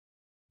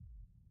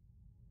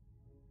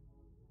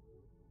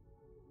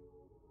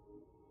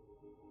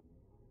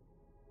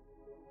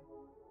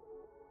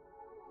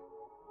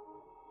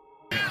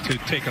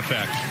to take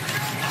effect.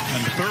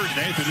 And the third and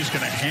eighth, they're just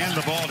going to hand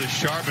the ball to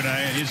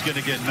Charbonnet, and he's going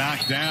to get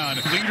knocked down.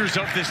 Leaders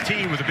of this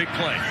team with a big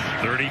play.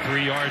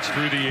 33 yards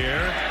through the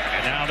air,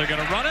 and now they're going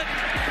to run it.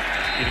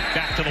 Getting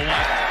back to the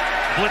line.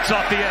 Blitz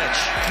off the edge.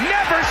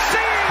 Never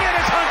seeing it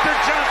is Hunter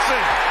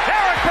Johnson.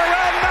 Eric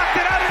Burrell knocked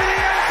it out into the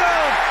end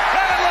zone.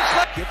 And it looks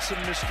like get some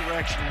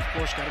misdirection. Of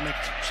course, got to make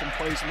some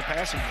plays in the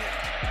passing game.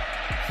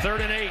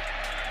 3rd and 8.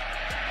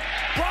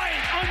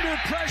 Bryant under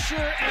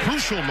pressure.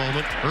 Crucial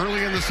moment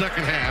early in the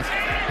second half.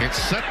 It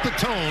set the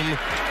tone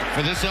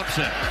for this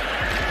upset.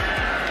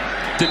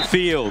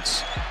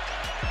 Fields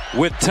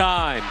with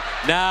time.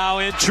 Now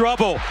in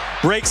trouble.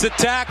 Breaks a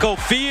tackle.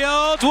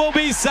 Fields will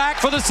be sacked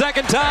for the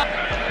second time.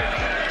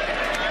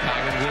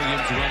 Kyron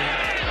Williams running.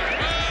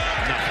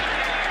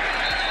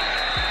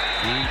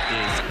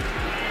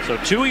 Nothing. So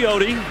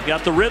Tuioti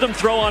got the rhythm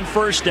throw on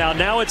first down.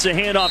 Now it's a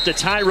handoff to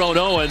Tyrone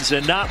Owens,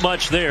 and not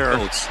much there.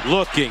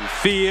 Looking.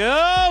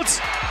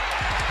 Fields.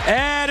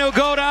 And he'll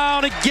go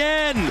down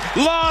again.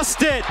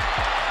 Lost it.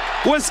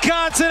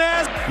 Wisconsin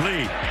has.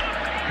 Lee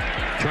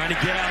trying to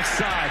get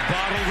outside.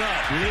 Bottled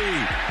up.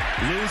 Lee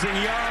losing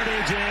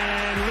yardage,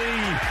 and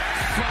Lee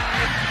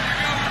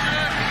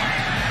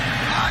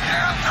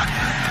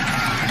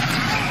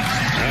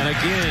and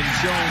again,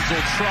 Jones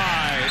will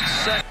try.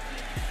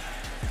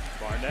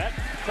 Barnett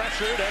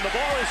pressured, and the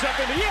ball is up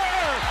in the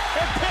air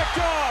and picked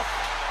off.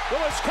 The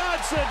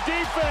Wisconsin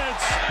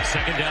defense.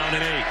 2nd down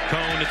and 8.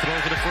 Cone to throw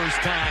for the first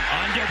time.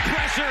 Under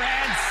pressure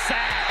and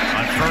sack.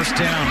 On 1st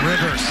down,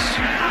 Rivers.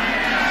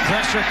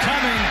 Pressure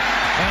coming,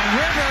 and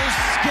Rivers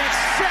gets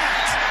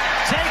sacked.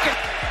 Take it.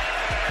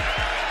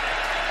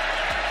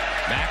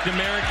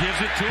 McNamara gives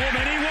it to him,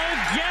 and he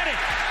won't get it.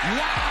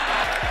 Wow.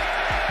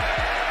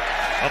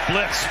 A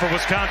blitz for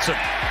Wisconsin.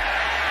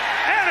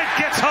 And it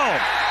gets home.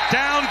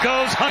 Down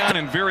goes Hunt.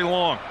 And very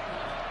long.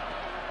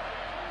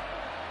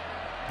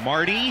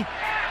 Marty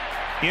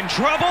in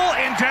trouble,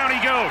 and down he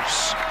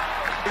goes.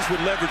 He's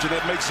with leverage, and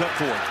that makes up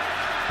for it.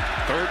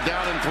 3rd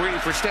down and 3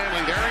 for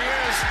Stanley. There he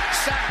is.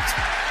 Sacked.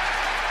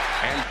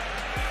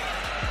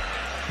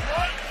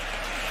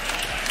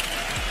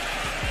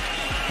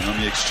 And on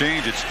the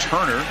exchange, it's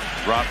Turner,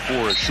 dropped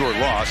for a short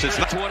loss. It's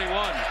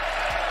 21.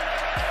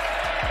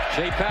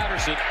 Shea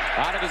Patterson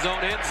out of his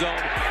own end zone.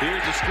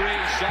 Here's a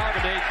screen.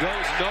 Charbonnet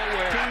goes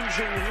nowhere.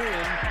 Changing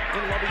win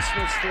in Lovie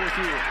Smith's 4th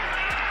year.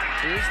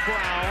 Here's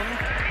Brown.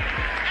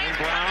 And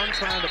Brown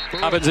trying to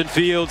Robbins and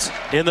Fields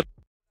in the.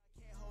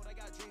 I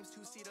got dreams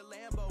to see the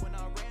Lambo, and I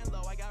ran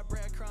low. I got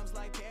breadcrumbs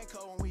like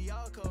Panko, and we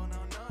all go. No.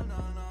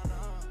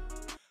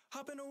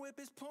 Hop in the whip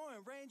is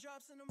pouring,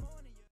 raindrops in the morning.